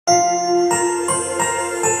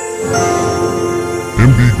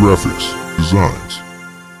MD Graphics Designs.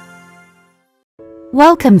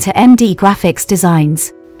 Welcome to MD Graphics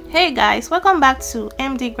Designs. Hey guys, welcome back to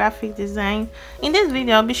MD Graphic Design. In this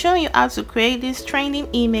video, I'll be showing you how to create these trending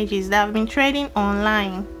images that have been trending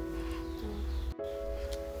online.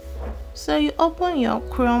 So you open your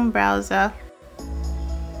Chrome browser.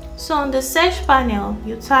 So on the search panel,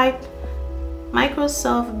 you type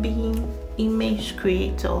Microsoft Bing Image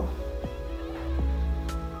Creator.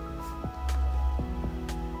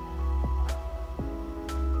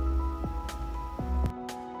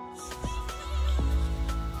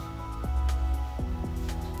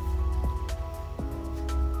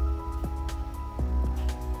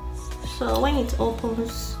 So when it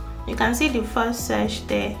opens, you can see the first search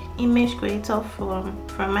there, image creator from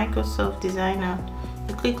Microsoft Designer.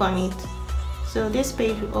 You click on it, so this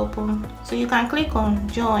page will open. So you can click on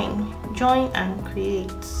join and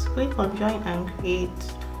create. Click on join and create.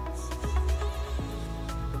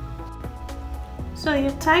 So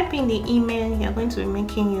you type in the email you're going to be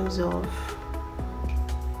making use of.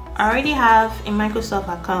 I already have a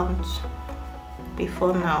Microsoft account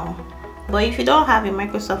before now, but if you don't have a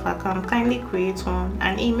Microsoft account, kindly create one.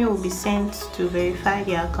 An email will be sent to verify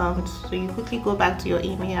the account. So you quickly go back to your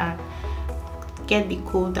email and get the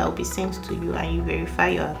code that will be sent to you, and you verify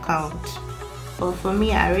your account. But for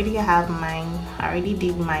me, I already have mine. I already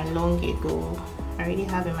did mine long ago. I already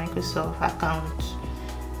have a Microsoft account.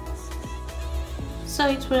 So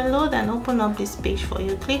it will load and open up this page for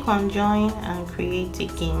you. Click on join and create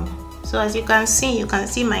again. So as you can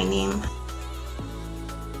see my name.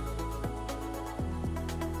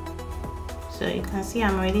 So you can see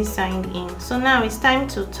I'm already signed in. So now it's time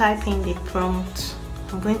to type in the prompt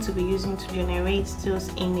I'm going to be using to generate those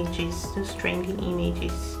images, those trending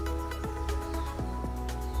images.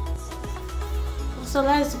 So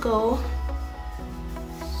let's go.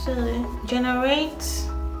 So generate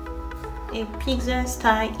a pixel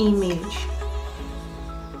style image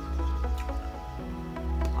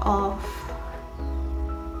of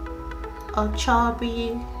a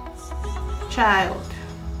chubby child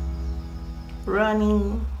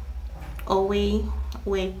running away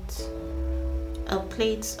with a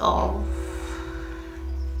plate of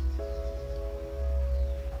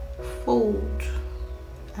food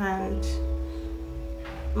and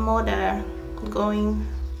mother going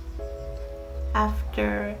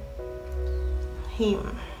after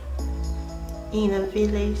him in a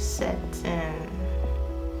village setting.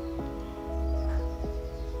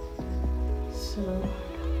 So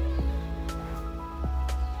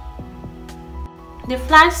the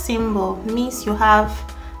flash symbol means you have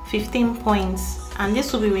 15 points, and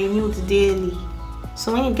this will be renewed daily.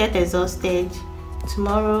 So when you get exhausted,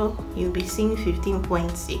 tomorrow you'll be seeing 15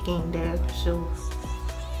 points again there. So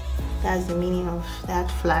that's the meaning of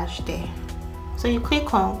that flash there. So you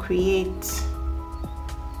click on create.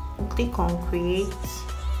 You click on create.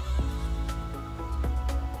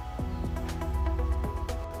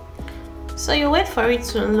 So you wait for it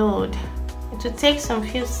to load. It will take some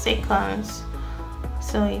few seconds.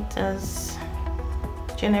 So it has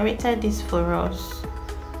generated this for us.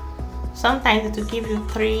 Sometimes it will give you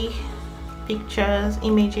 3 pictures,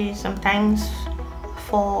 images, sometimes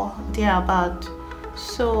 4, thereabout.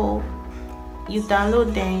 So you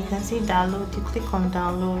download them. You can see download. You click on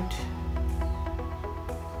download.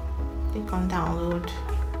 Click on download.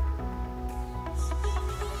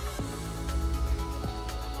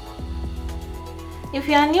 If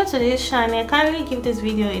you are new to this channel, kindly give this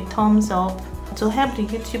video a thumbs up to help the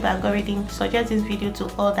YouTube algorithm suggest this video to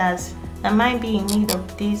others that might be in need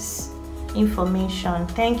of this information.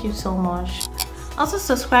 Thank you so much. Also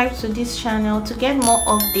subscribe to this channel to get more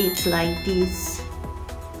updates like this.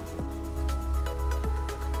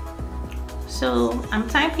 So I'm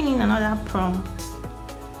typing in another prompt.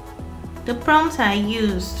 The prompt I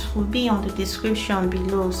used will be on the description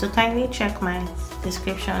below, so kindly check my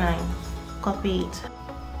description and copy it.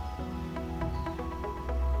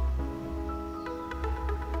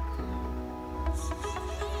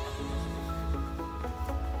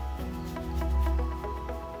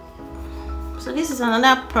 So this is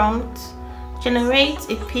another prompt. Generate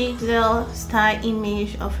a pixel style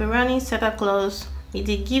image of a running Santa Claus with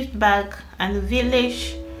a gift bag and the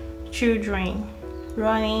village children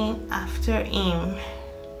running after him.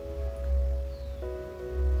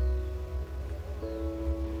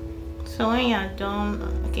 So when you are done,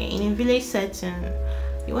 okay, in a village setting,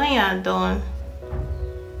 when you are done,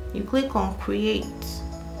 you click on create.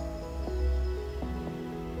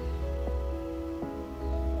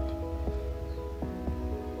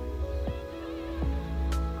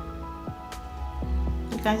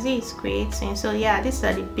 You can see it's creating. So yeah, these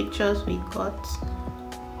are the pictures we got.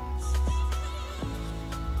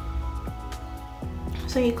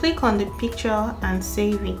 So you click on the picture and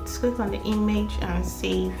save it. Click on the image and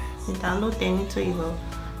save. You download them into your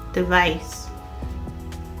device.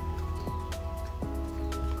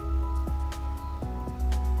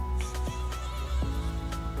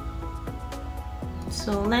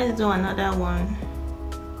 So let's do another one.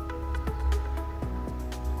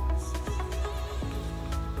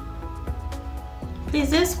 Please,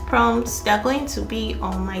 these prompts, they're going to be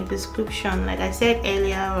on my description. Like I said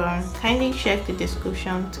earlier on, kindly check the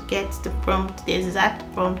description to get the prompt, the exact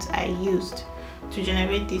prompt I used to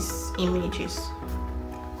generate these images.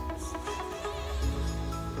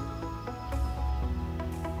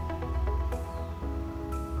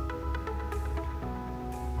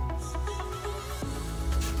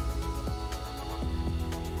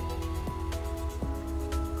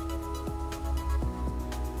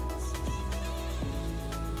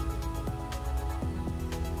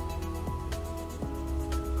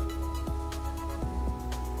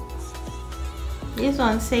 This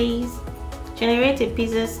one says generate a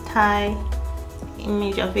pizza style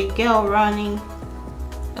image of a girl running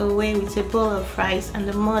away with a bowl of rice and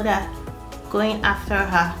the mother going after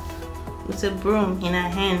her with a broom in her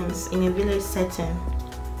hands in a village setting.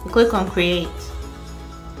 You click on create.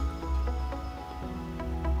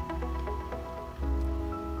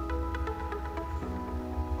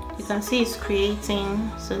 You can see it's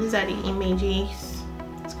creating. So these are the images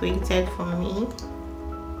it's created for me.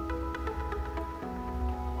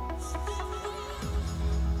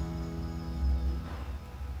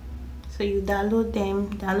 So you download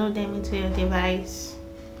them into your device.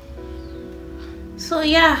 So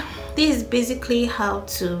yeah, this is basically how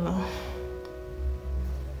to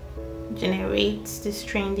generate these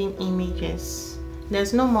trending images.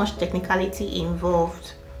 There's no much technicality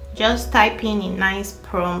involved. Just type in a nice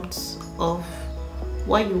prompt of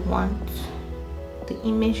what you want, the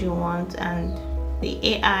image you want, and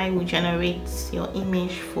the AI will generate your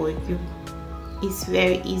image for you. It's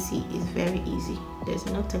very easy. It's very easy. There's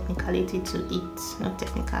no technicality to it, no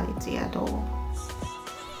technicality at all.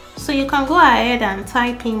 So you can go ahead and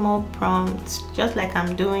type in more prompts, just like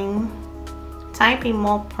I'm doing. Type in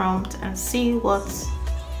more prompt and see what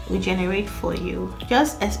will generate for you.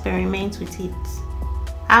 Just experiment with it.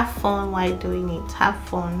 Have fun while doing it. Have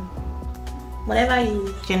fun. Whatever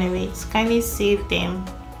you generate, kindly save them.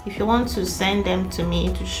 If you want to send them to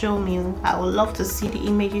me to show me, I would love to see the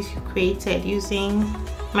images you created using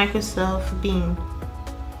Microsoft Bing.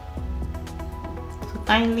 So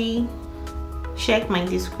kindly check my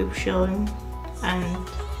description and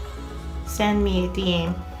send me a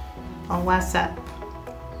DM on WhatsApp.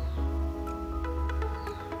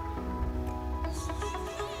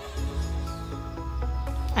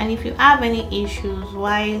 And if you have any issues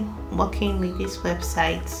while working with this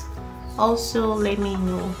website, also let me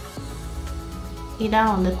know either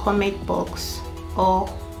on the comment box or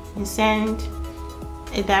you send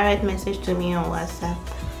a direct message to me on WhatsApp.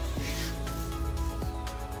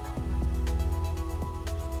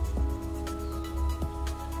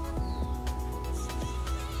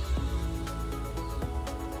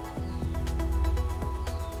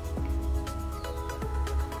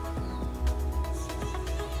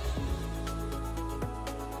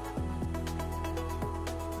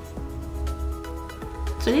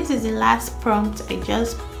 So this is the last prompt I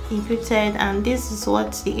just inputted, and this is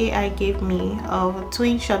what the AI gave me of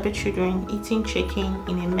twin chubby children eating chicken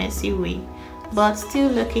in a messy way, but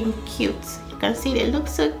still looking cute. You can see they look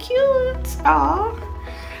so cute. Aww.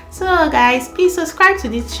 So guys, please subscribe to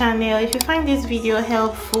this channel if you find this video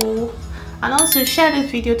helpful, and also share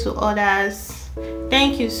this video to others.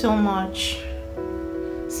 Thank you so much.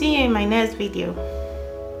 See you in my next video.